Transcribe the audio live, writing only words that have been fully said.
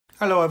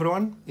Hello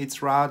everyone,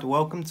 it's Rad.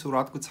 Welcome to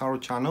Radko Tarot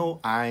channel,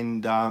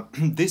 and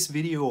this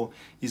video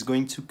is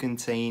going to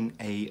contain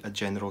a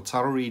general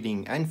tarot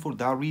reading, and for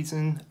that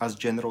reason, as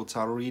general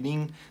tarot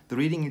reading, the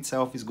reading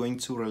itself is going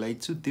to relate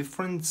to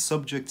different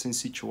subjects and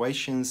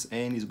situations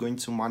and is going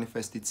to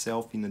manifest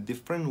itself in a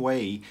different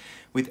way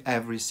with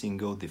every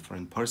single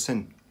different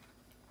person.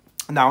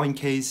 Now, in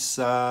case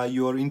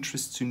you are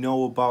interested to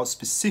know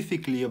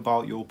specifically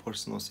about your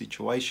personal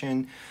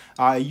situation,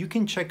 you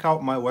can check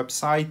out my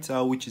website,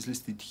 which is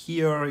listed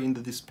here in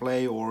the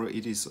display, or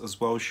it is as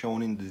well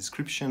shown in the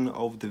description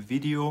of the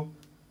video.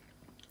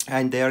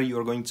 And there you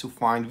are going to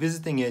find,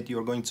 visiting it, you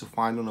are going to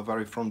find on the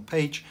very front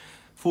page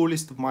full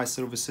list of my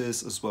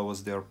services as well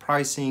as their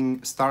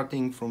pricing,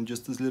 starting from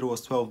just as little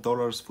as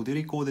 $12 for the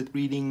recorded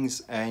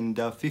readings and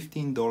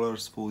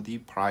 $15 for the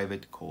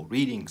private call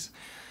readings.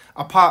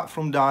 Apart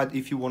from that,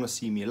 if you want to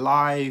see me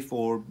live,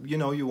 or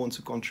you want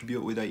to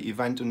contribute with an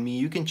event on me,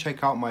 you can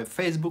check out my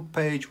Facebook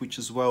page, which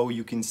as well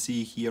you can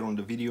see here on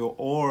the video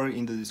or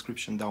in the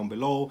description down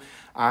below,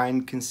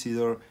 and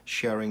consider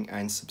sharing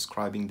and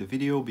subscribing the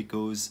video,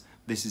 because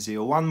this is a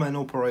one-man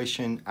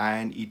operation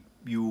and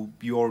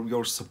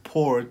your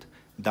support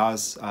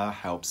does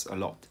helps a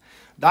lot.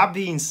 That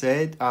being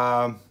said,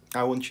 I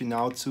want you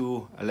now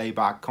to lay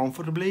back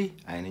comfortably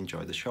and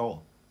enjoy the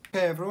show.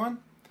 Okay everyone,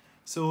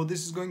 so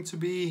this is going to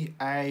be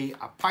a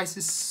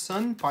Pisces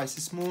Sun,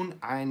 Pisces Moon,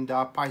 and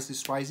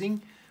Pisces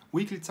Rising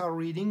weekly tarot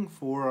reading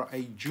for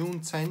a June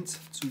 10th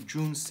to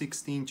June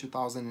 16,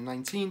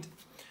 2019.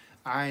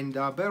 And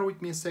bear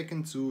with me a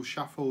second to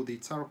shuffle the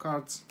tarot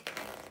cards,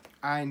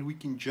 and we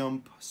can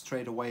jump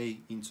straight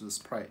away into the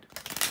spread.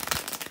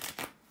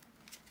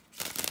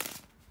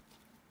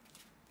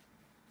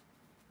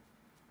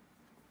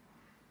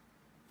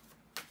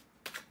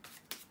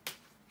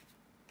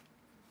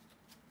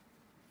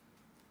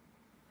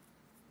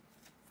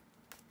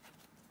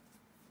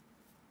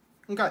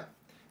 Okay,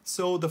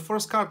 so the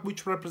first card,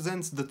 which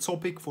represents the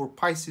topic for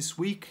Pisces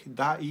week,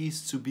 that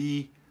is to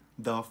be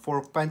the Four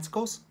of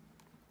Pentacles,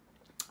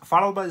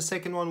 followed by the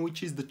second one,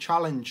 which is the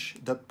challenge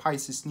that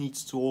Pisces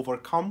needs to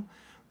overcome.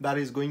 That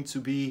is going to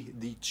be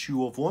the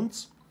Two of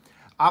Wands.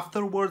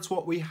 Afterwards,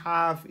 what we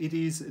have, it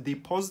is the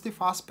positive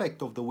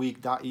aspect of the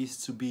week, that is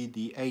to be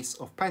the Ace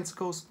of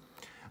Pentacles.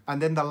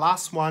 And then the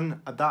last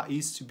one, that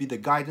is to be the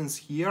guidance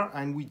here,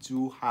 and we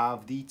do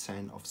have the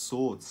Ten of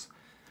Swords.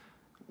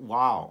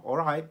 Wow, all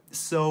right.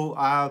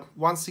 So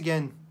once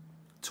again,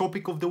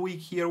 topic of the week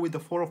here with the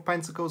Four of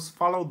Pentacles,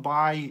 followed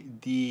by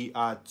the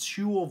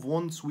Two of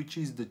Wands, which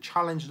is the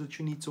challenge that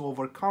you need to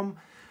overcome.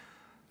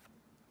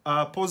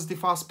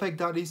 Positive aspect,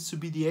 that is to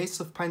be the Ace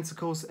of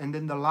Pentacles, and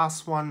then the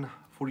last one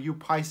for you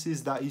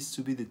Pisces, that is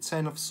to be the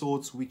Ten of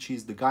Swords, which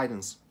is the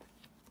guidance.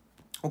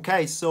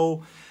 Okay,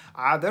 so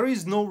there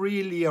is no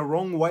really a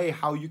wrong way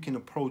how you can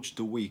approach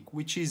the week,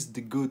 which is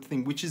the good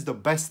thing, which is the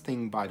best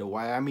thing, by the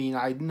way. I mean,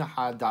 I didn't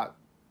have that,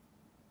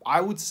 I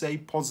would say,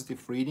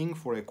 positive reading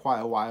for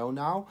quite a while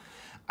now,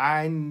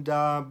 and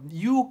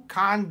you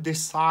can't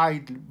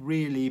decide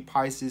really,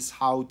 Pisces,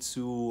 how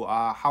to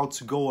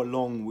go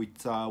along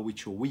with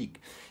your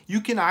week. You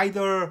can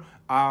either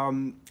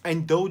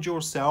indulge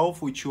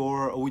yourself with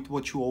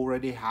what you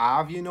already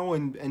have,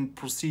 and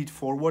proceed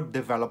forward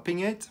developing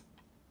it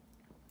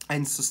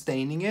and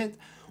sustaining it,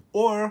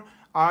 or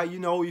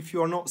if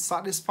you're not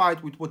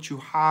satisfied with what you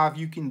have,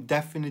 you can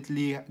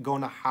definitely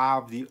gonna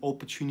have the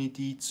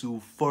opportunity to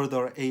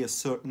further a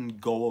certain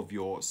goal of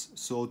yours.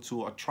 So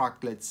to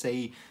attract, let's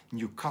say,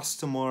 new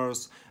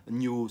customers, a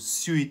new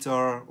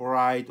suitor,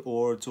 right,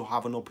 or to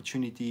have an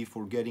opportunity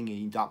for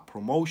getting that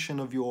promotion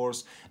of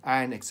yours,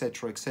 and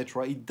etc,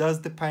 etc. It does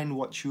depend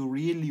what you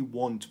really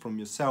want from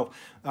yourself,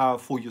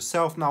 for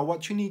yourself. Now,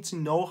 what you need to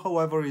know,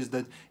 however, is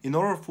that in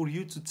order for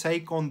you to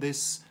take on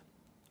this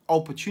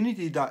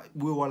opportunity that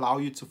will allow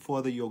you to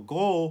further your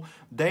goal,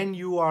 then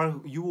you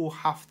will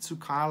have to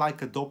kind of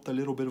like adopt a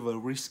little bit of a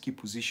risky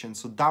position.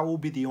 So that will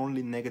be the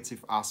only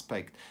negative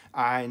aspect,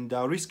 and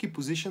a risky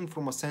position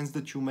from a sense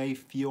that you may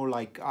feel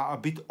like a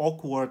bit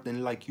awkward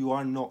and like you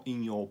are not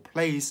in your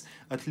place,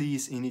 at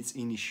least in its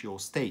initial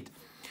state.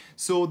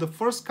 So the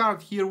first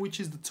card here, which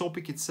is the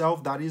topic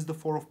itself, that is the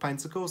Four of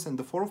Pentacles, and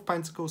the Four of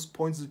Pentacles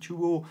points that you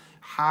will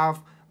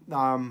have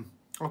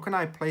how can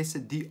I place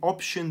it, the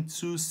option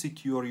to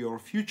secure your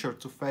future,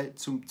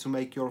 to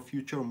make your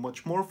future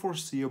much more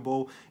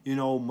foreseeable,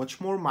 much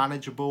more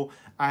manageable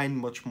and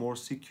much more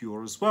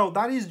secure as well.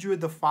 That is due to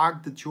the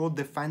fact that your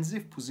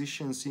defensive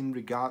positions in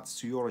regards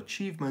to your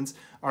achievements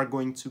are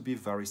going to be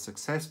very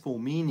successful,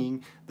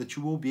 meaning that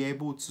you will be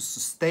able to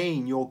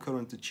sustain your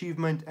current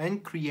achievement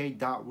and create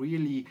that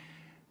really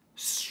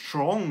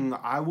strong,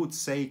 I would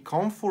say,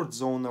 comfort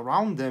zone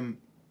around them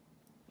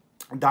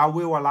that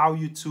will allow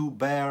you to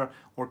bear,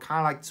 or kind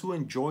of like to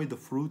enjoy, the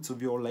fruits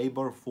of your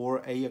labor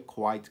for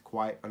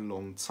quite a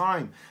long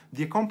time.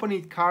 The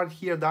accompanied card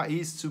here, that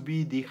is to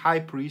be the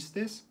High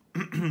Priestess,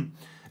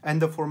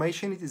 and the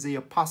formation, it is a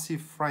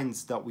passive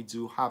friends that we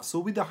do have. So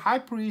with the High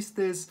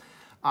Priestess,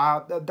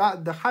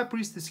 The High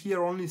Priestess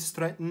here only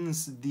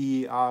strengthens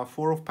the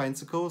Four of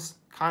Pentacles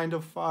kind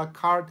of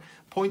card,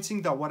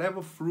 pointing that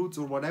whatever fruits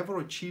or whatever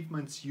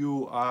achievements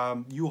you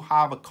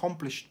have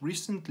accomplished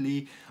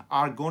recently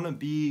are gonna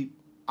be,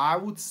 I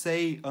would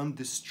say,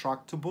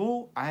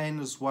 indestructible,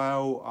 and as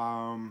well,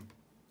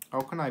 how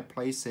can I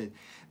place it,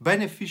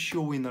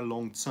 beneficial in the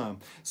long term.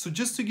 So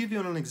just to give you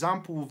an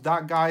example of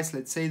that, guys,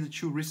 let's say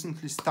that you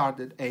recently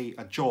started a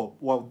job.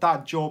 Well,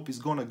 that job is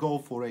gonna go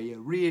for a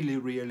really,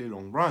 really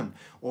long run.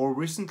 Or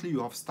recently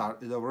you have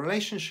started a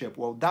relationship.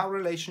 Well, that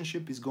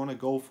relationship is gonna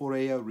go for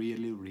a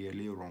really,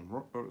 really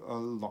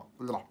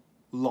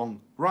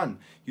long run.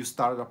 You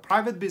started a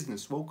private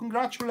business. Well,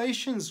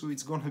 congratulations,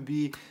 it's going to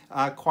be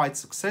quite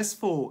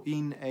successful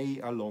in a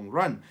long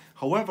run.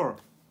 However,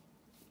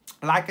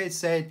 like I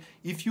said,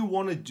 if you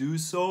want to do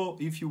so,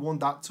 if you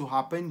want that to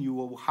happen, you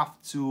will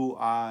have to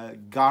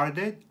guard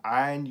it,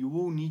 and you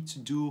will need to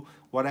do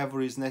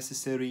whatever is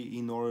necessary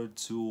in order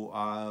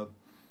to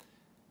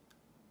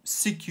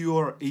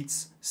secure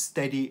its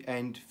steady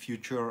and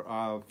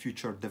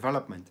future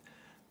development.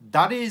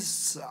 That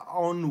is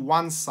on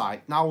one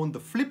side. Now on the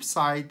flip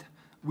side,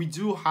 we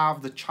do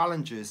have the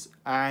challenges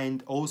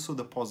and also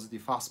the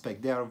positive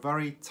aspect. They are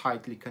very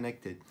tightly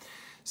connected.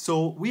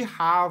 So we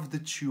have the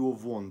Two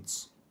of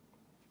Wands.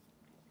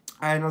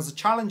 And as a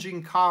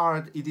challenging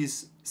card, it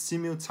is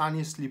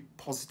simultaneously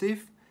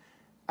positive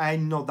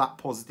and not that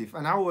positive.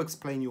 And I will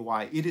explain you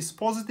why. It is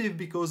positive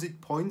because it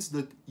points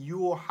that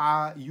you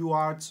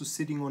are to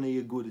sitting on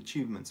a good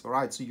achievements. All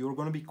right, so you're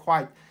going to be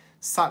quite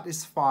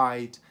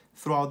satisfied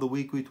throughout the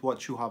week with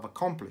what you have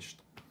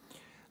accomplished.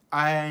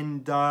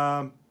 And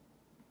the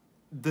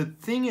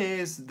thing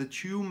is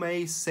that you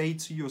may say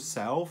to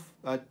yourself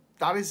that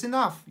is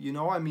enough, you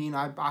know, I mean,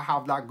 I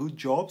have that good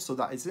job, so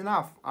that is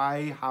enough.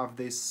 I have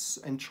this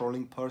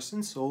enthralling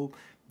person, so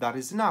that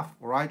is enough,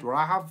 all right? Or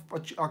I have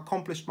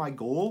accomplished my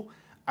goal,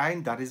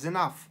 and that is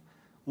enough.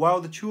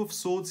 Well, the Two of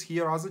Swords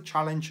here as a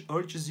challenge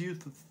urges you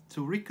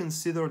to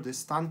reconsider this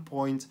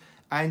standpoint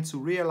and to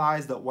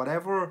realize that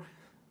whatever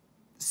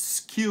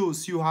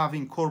skills you have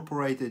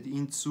incorporated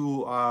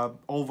into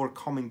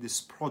overcoming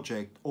this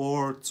project,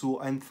 or to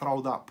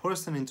enthrall that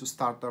person and to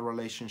start a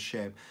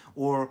relationship,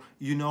 or,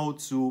 you know,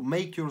 to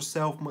make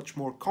yourself much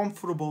more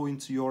comfortable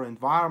into your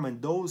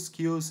environment, those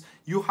skills,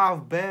 you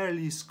have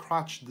barely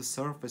scratched the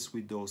surface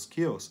with those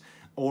skills,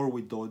 or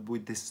with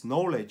this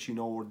knowledge, you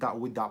know, or that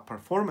with that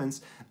performance.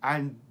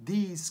 And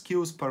these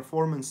skills,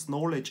 performance,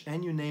 knowledge,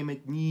 and you name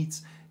it,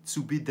 needs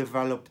to be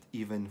developed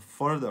even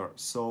further.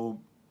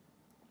 So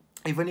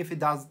even if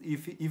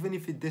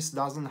this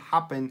doesn't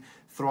happen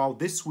throughout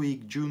this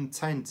week, June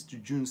 10th to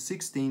June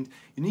 16th,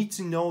 you need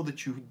to know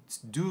that you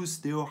do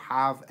still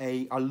have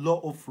a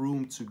lot of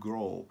room to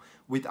grow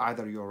with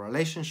either your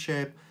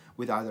relationship,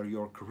 with either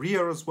your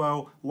career as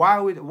well.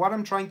 What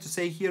I'm trying to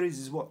say here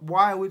is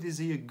why it is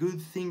a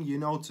good thing, you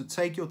know, to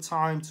take your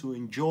time to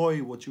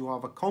enjoy what you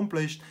have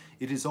accomplished.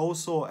 It is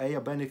also a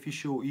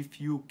beneficial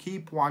if you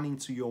keep one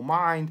into your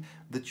mind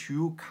that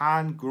you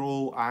can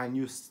grow, and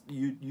you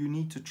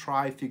need to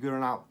try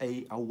figuring out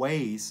a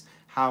ways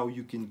how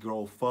you can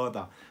grow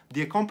further.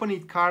 The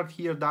accompanied card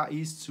here, that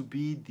is to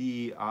be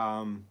the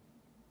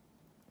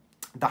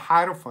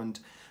Hierophant.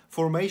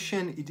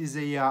 Formation, it is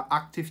a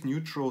active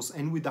neutrals,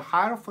 and with the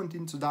Hierophant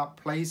into that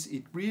place,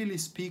 it really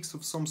speaks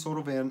of some sort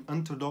of an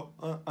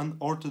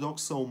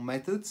unorthodox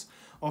methods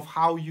of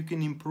how you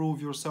can improve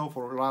yourself,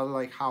 or rather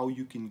like how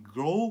you can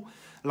grow.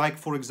 Like,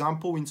 for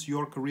example, into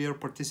your career,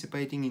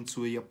 participating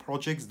into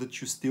projects that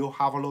you still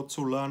have a lot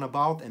to learn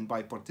about, and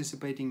by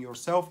participating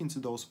yourself into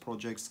those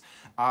projects,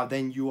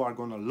 then you are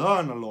going to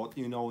learn a lot,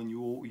 you know, and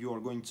you are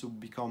going to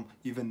become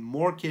even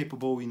more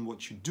capable in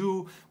what you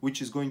do,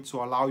 which is going to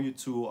allow you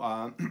to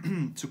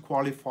to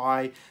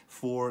qualify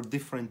for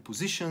different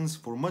positions,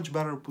 for much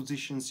better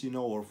positions, you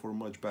know, or for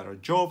much better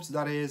jobs,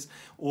 that is,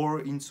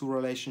 or into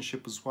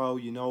relationship as well,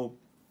 you know.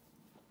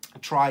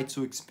 Try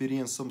to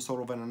experience some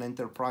sort of an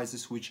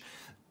enterprises which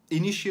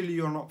initially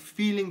you're not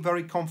feeling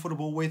very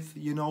comfortable with,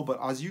 you know, but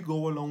as you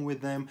go along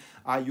with them,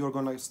 you're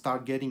gonna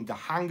start getting the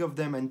hang of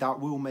them, and that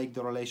will make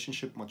the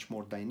relationship much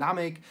more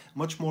dynamic,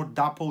 much more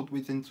dappled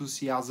with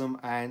enthusiasm,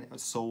 and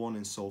so on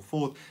and so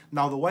forth.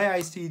 Now, the way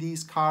I see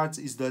these cards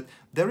is that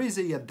there is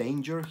a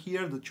danger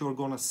here that you're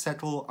gonna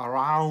settle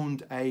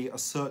around a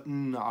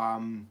certain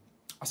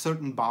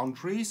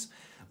boundaries,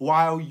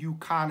 while you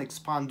can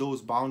expand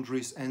those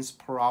boundaries and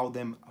spread out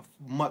them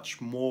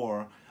much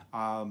more,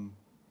 in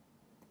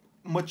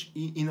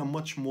a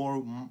much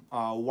more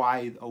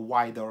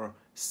wider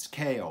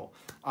scale.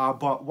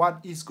 But what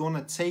is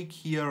gonna take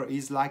here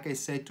is, like I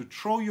said, to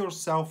throw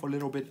yourself a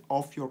little bit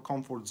off your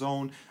comfort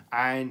zone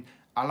and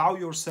allow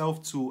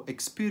yourself to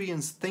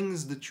experience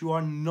things that you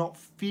are not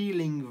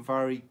feeling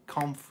very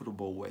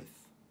comfortable with.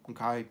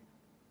 Okay.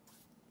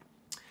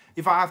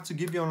 If I have to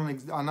give you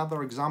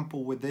another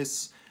example with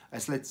this,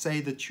 as let's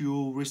say that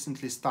you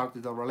recently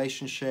started a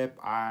relationship,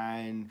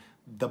 and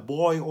the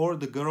boy or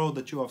the girl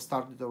that you have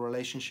started a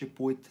relationship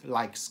with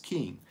likes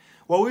skiing.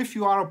 Well, if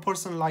you are a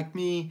person like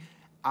me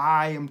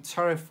I am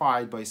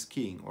terrified by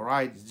skiing, all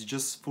right? It's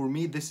just, for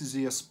me, this is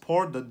a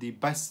sport that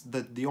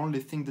the only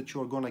thing that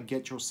you're gonna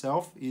get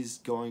yourself is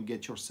going to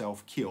get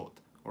yourself killed,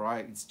 all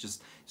right?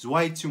 It's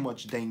way too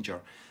much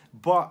danger.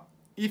 But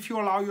if you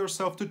allow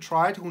yourself to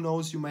try it, who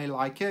knows, you may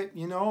like it,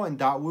 you know, and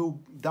that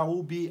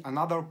will be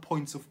another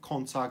point of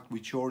contact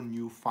with your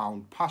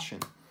newfound passion.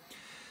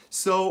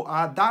 So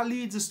that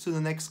leads us to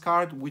the next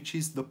card, which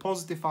is the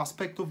positive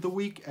aspect of the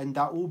week, and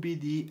that will be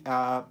the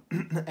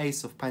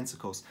Ace of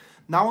Pentacles.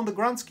 Now, on the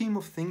grand scheme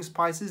of things,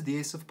 Pisces, the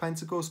Ace of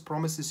Pentacles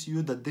promises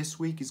you that this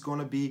week is going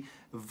to be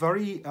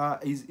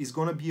is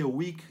going to be a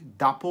week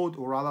dappled,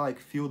 or rather like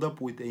filled up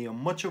with a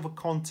much of a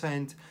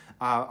content,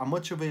 a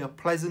much of a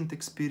pleasant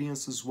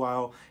experience as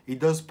well. It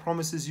does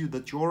promises you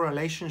that your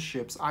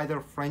relationships, either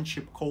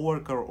friendship,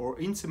 co-worker, or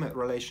intimate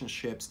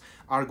relationships,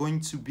 are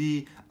going to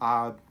be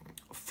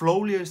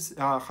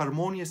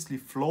harmoniously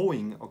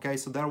flowing. Okay,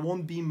 so there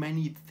won't be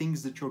many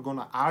things that you're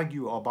gonna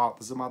argue about.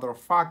 As a matter of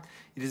fact,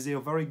 it is a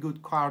very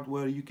good card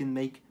where you can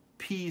make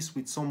peace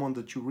with someone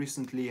that you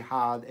recently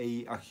had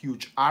a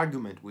huge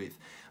argument with.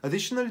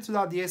 Additionally to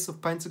that, the Ace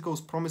of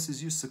Pentacles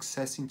promises you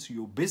success into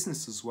your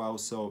business as well.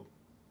 So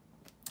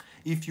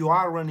if you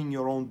are running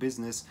your own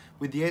business,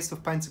 with the Ace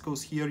of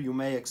Pentacles here, you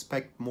may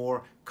expect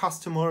more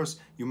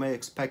customers, you may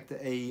expect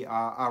a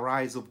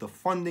rise of the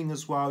funding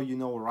as well, you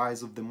know, a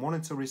rise of the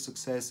monetary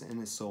success,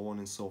 and so on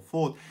and so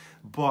forth.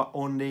 But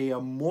on a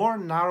more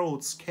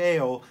narrowed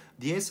scale,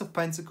 the Ace of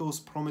Pentacles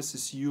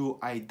promises you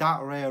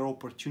that rare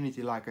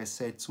opportunity, like I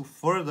said, to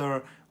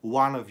further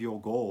one of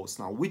your goals.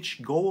 Now,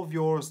 which goal of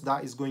yours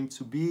that is going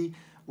to be?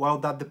 Well,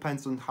 that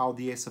depends on how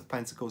the Ace of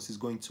Pentacles is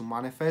going to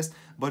manifest.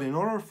 But in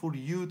order for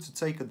you to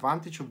take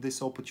advantage of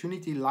this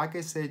opportunity, like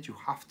I said, you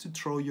have to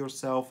throw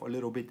yourself a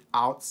little bit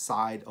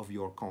outside of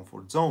your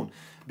comfort zone.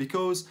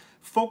 Because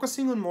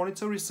focusing on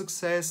monetary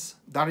success,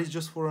 that is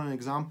just for an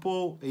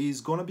example,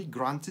 is going to be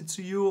granted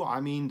to you. I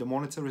mean, the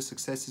monetary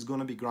success is going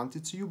to be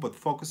granted to you, but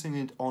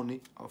focusing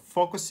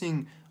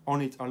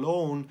on it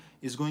alone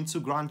is going to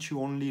grant you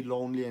only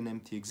lonely and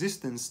empty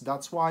existence.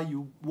 That's why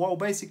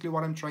basically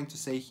what I'm trying to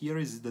say here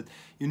is that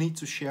you need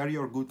to share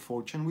your good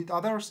fortune with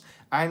others,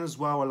 and as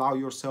well allow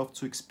yourself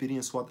to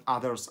experience what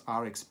others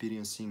are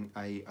experiencing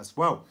as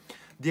well.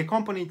 The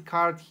accompanied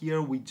card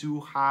here, we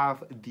do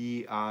have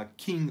the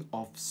King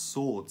of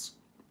Swords.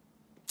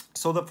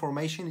 So the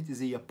formation, it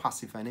is a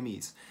passive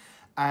enemies.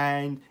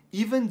 And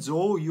even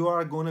though you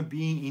are going to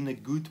be in a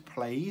good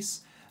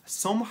place,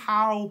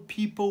 somehow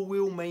people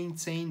will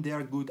maintain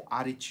their good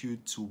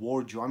attitude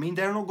towards you. I mean,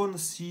 they're not going to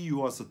see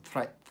you as a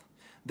threat.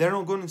 They're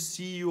not going to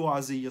see you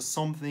as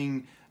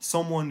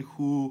someone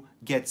who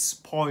gets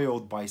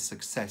spoiled by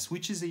success,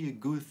 which is a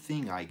good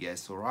thing, I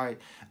guess, all right?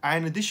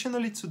 And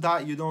additionally to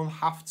that, you don't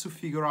have to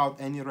figure out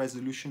any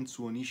resolution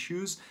to any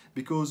issues,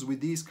 because with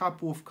these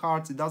couple of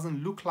cards, it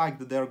doesn't look like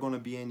that there are going to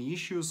be any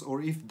issues,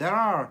 or if there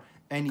are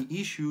any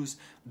issues,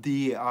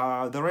 the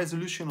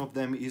resolution of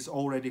them is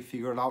already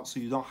figured out, so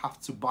you don't have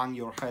to bang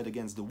your head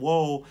against the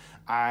wall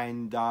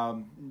and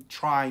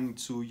trying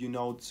to, you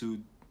know, to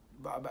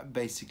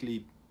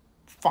basically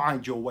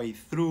find your way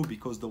through,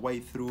 because the way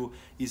through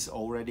is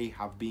already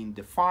have been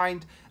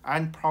defined,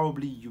 and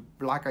probably you,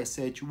 like I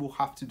said, you will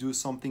have to do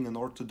something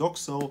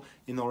unorthodoxal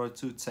in order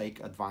to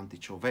take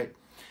advantage of it.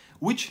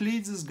 Which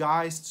leads us,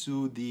 guys,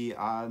 to the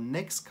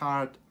next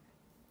card,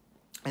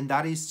 and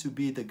that is to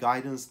be the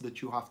guidance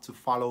that you have to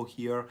follow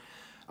here.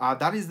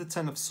 That is the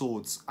Ten of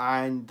Swords.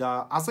 And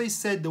as I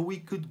said, the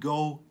week could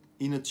go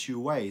in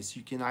two ways.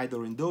 You can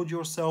either indulge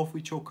yourself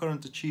with your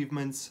current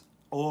achievements,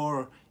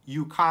 or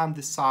you can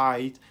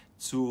decide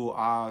to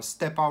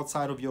step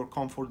outside of your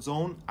comfort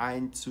zone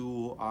and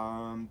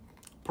to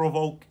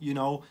provoke, you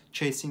know,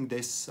 chasing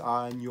this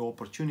new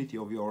opportunity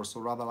of yours,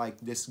 or rather like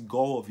this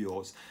goal of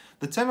yours.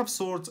 The Ten of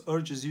Swords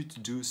urges you to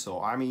do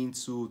so. I mean,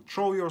 to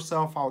throw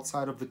yourself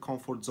outside of the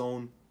comfort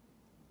zone,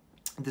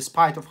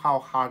 despite of how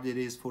hard it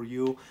is for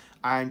you,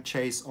 and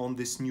chase on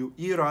this new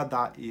era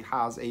that it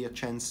has a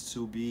chance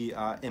to be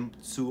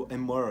to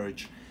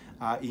emerge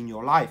in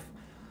your life.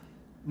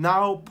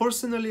 Now,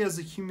 personally, as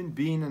a human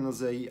being and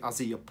as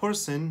a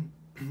person,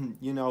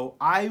 you know,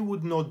 I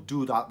would not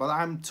do that, but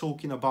I'm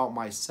talking about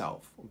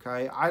myself,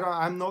 okay?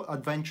 I'm not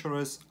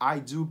adventurous. I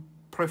do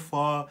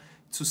prefer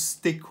to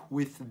stick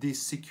with this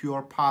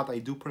secure path. I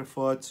do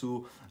prefer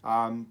to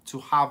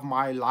have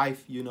my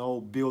life, you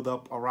know, build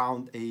up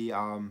around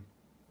a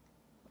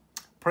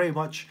pretty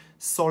much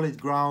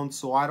solid ground,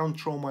 so I don't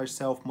throw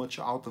myself much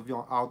out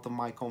of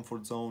my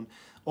comfort zone.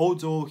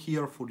 Although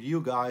here for you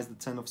guys, the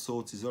Ten of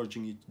Swords is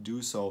urging you to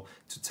do so,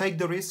 to take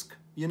the risk,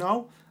 you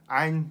know,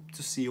 and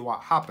to see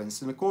what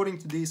happens. And according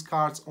to these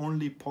cards,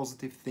 only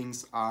positive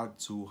things are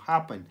to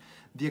happen.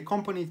 The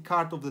accompanied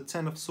card of the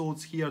Ten of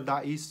Swords here,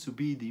 that is to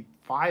be the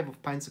Five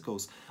of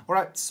Pentacles. All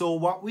right, so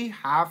what we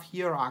have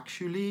here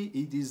actually,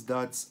 it is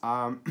that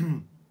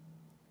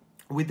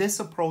with this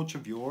approach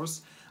of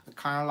yours,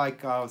 kind of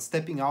like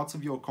stepping out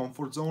of your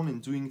comfort zone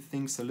and doing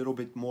things a little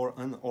bit more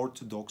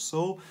unorthodox,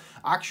 so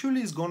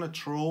actually is gonna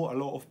throw a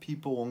lot of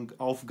people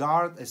off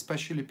guard,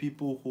 especially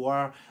people who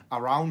are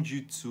around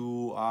you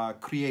to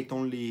create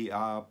only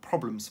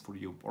problems for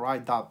you. All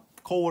right, that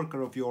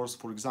coworker of yours,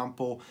 for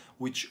example,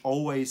 which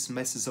always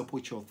messes up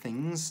with your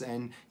things,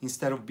 and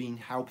instead of being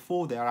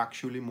helpful, they are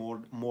actually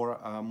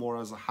more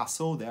as a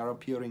hassle. They are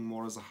appearing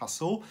more as a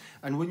hassle.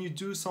 And when you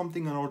do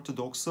something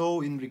unorthodox, so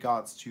in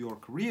regards to your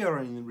career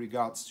and in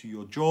regards to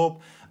your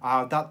job,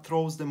 that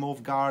throws them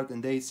off guard,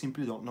 and they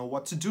simply don't know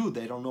what to do.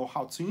 They don't know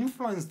how to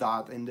influence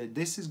that, and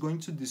this is going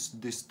to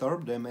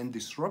disturb them and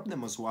disrupt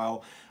them as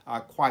well,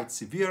 quite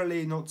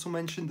severely. Not to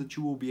mention that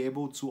you will be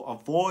able to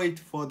avoid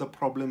further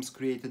problems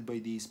created by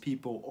these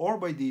people or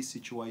by these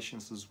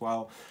situations as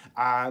well,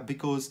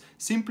 because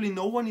simply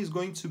no one is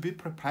going to be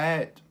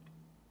prepared,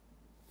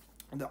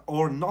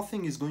 or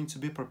nothing is going to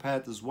be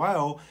prepared as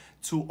well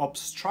to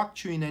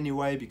obstruct you in any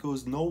way,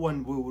 because no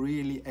one will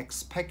really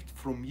expect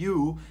from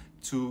you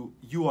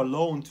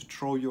alone to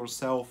throw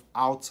yourself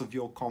out of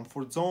your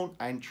comfort zone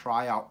and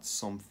try out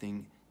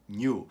something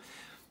new.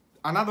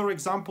 Another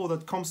example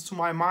that comes to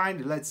my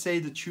mind, let's say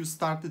that you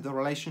started a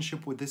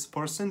relationship with this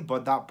person,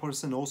 but that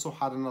person also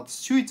had another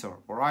suitor,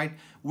 all right,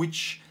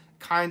 which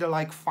kind of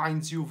like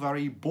finds you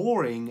very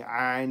boring,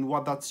 and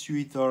what that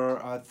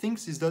suitor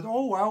thinks is that,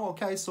 oh well,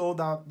 okay, so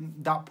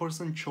that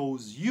person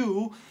chose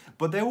you,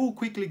 but they will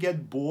quickly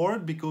get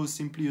bored because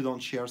simply you don't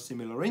share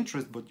similar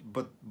interests.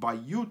 But by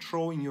you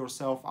throwing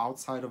yourself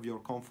outside of your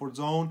comfort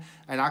zone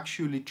and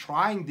actually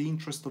trying the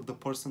interest of the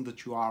person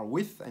that you are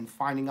with and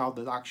finding out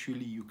that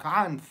actually you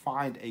can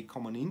find a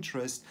common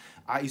interest,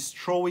 is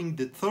throwing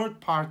the third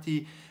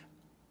party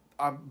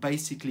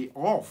basically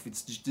off.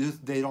 It's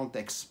just they don't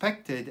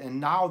expect it, and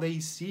now they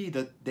see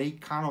that they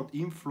cannot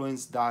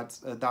influence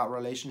that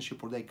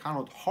relationship, or they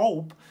cannot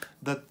hope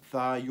that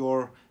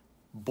your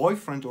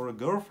boyfriend or a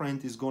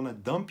girlfriend is gonna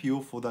dump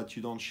you for that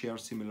you don't share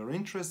similar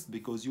interests,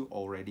 because you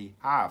already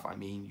have. I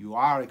mean, you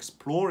are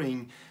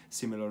exploring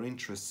similar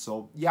interests.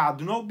 So yeah,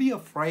 do not be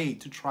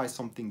afraid to try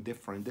something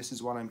different. This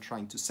is what I'm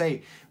trying to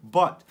say.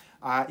 But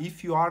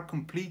if you are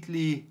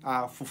completely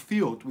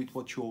fulfilled with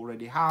what you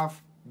already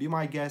have, be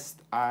my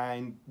guest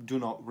and do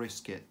not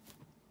risk it.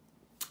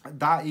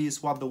 That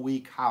is what the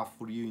week have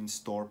for you in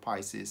store,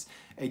 Pisces.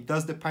 It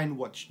does depend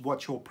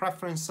what your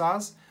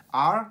preferences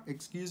are,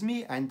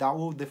 and that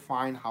will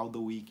define how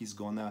the week is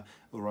gonna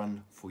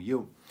run for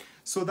you.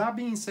 So that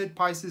being said,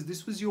 Pisces,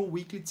 this was your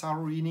weekly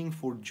tarot reading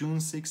for June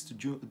 6th to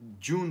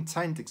June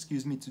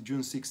 10th, to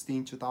June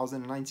 16,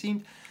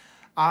 2019.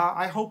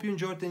 I hope you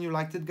enjoyed and you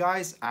liked it,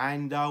 guys,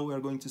 and we are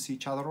going to see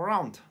each other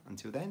around.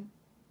 Until then,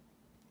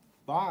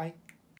 bye.